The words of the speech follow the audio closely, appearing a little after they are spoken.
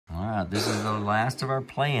right, this is the last of our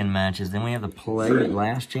play-in matches. Then we have the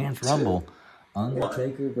last chance rumble.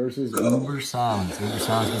 Undertaker versus Uber Silence. Uber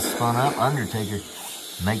Silence gets spun up. Undertaker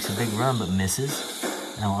makes a big run but misses.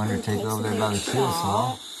 Now Undertaker over there by the kill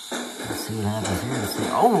saw. Let's see what happens here. Let's see.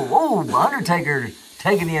 Oh, Undertaker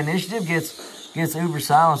taking the initiative gets Uber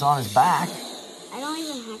Silence on his back. I don't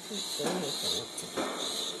even have to do anything to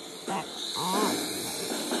get back on.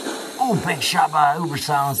 Oh, big shot by Uber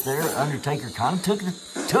Silence there. Undertaker kind of took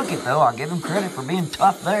it though. I'll give him credit for being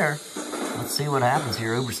tough there. Let's see what happens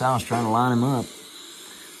here. Uber Silence trying to line him up.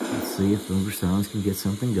 Let's see if Uber Silence can get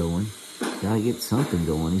something going. Gotta get something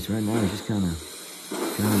going. He's just kind of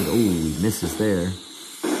trying to, he misses there.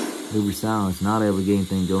 Uber Silence not able to get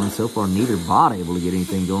anything going. So far, neither bot able to get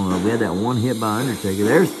anything going. We had that one hit by Undertaker.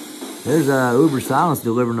 There's Uber Silence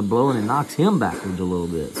delivering a blow, and it knocks him backwards a little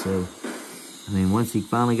bit. So, I mean, once he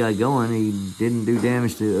finally got going, he didn't do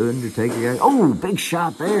damage to Undertaker. Oh, big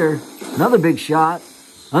shot there. Another big shot.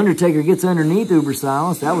 Undertaker gets underneath Uber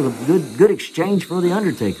Silence. That was a good exchange for the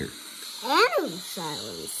Undertaker. And Uber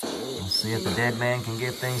Silence. Let's see if the dead man can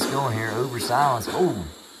get things going here. Uber Silence. Oh,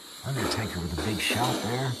 Undertaker with a big shot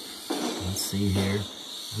there. Let's see here.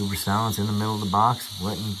 Uber Silence in the middle of the box,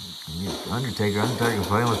 letting Undertaker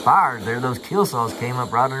playing with fire. There, those kill saws came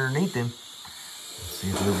up right underneath him. Let's see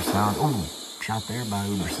if Uber Silence. Oh, shot there by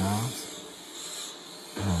Uber Silence.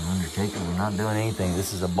 Oh, Undertaker, we're not doing anything.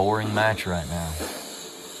 This is a boring match right now.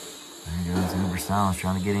 There goes Uber Silence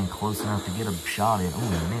trying to get in close enough to get a shot in. Oh,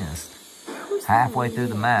 he missed. Halfway through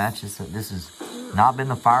the match, this has not been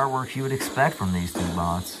the fireworks you would expect from these two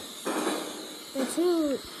bots.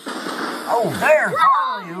 Oh, there!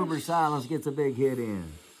 Finally, Uber Silence gets a big hit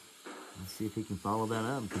in. Let's see if he can follow that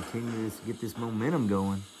up and continue to get this momentum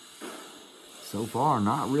going. So far,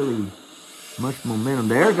 not really much momentum.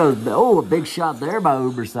 There goes, a big shot there by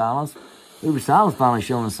Uber Silence. Uber Silence finally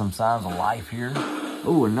showing us some signs of life here.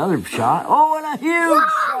 Oh, another shot. Oh, and a huge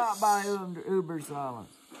shot by Uber Silence.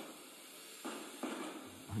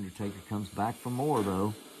 Undertaker comes back for more,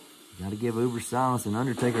 though. Got to give Uber Silence and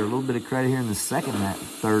Undertaker a little bit of credit here in the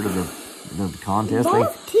third of the contest.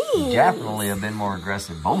 They definitely have been more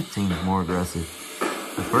aggressive. Both teams more aggressive.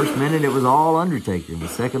 The first minute, it was all Undertaker. The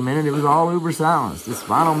second minute, it was all Uber Silence. This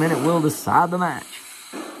final minute will decide the match.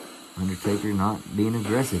 Undertaker not being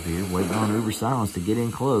aggressive here, waiting on Uber Silence to get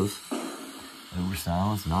in close. Uber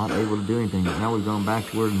Silence not able to do anything. Now we've gone back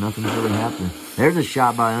to where nothing's really happening. There's a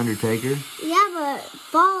shot by Undertaker.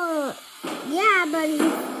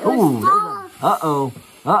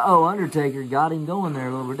 Undertaker got him going there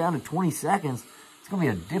a little. We're down to 20 seconds. It's going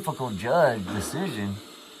to be a difficult decision.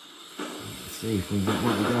 Let's see if we get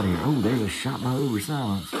what we got here. Oh, there's a shot by Uber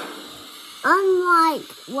Silence. Unlike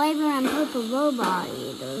Waver and Purple Robot,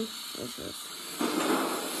 this is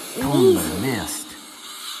easy. Missed.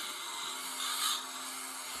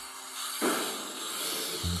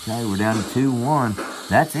 Okay, we're down to 2-1.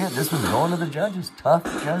 That's it. This one's going to the judges. Tough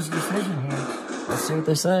judge decision here. Let's see what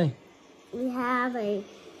they say. We have a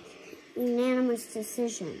unanimous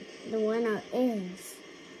decision. The winner is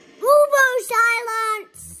Uber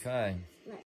Silence. Okay.